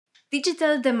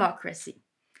Digital democracy.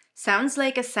 Sounds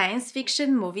like a science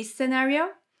fiction movie scenario?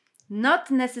 Not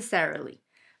necessarily.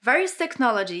 Various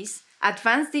technologies,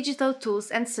 advanced digital tools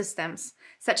and systems,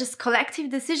 such as collective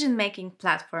decision-making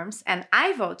platforms and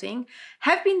e-voting,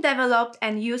 have been developed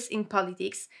and used in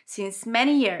politics since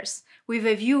many years, with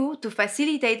a view to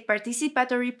facilitate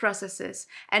participatory processes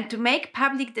and to make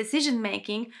public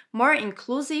decision-making more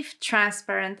inclusive,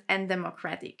 transparent, and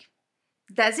democratic.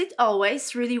 Does it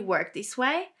always really work this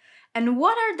way? And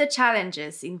what are the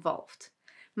challenges involved?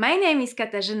 My name is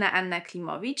Katarzyna Anna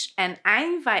Klimowicz, and I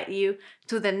invite you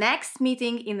to the next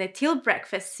meeting in the Till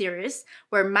Breakfast series,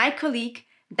 where my colleague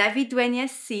David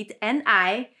Dueñez-Cid and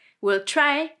I will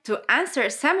try to answer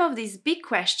some of these big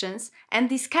questions and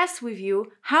discuss with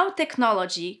you how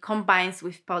technology combines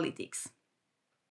with politics.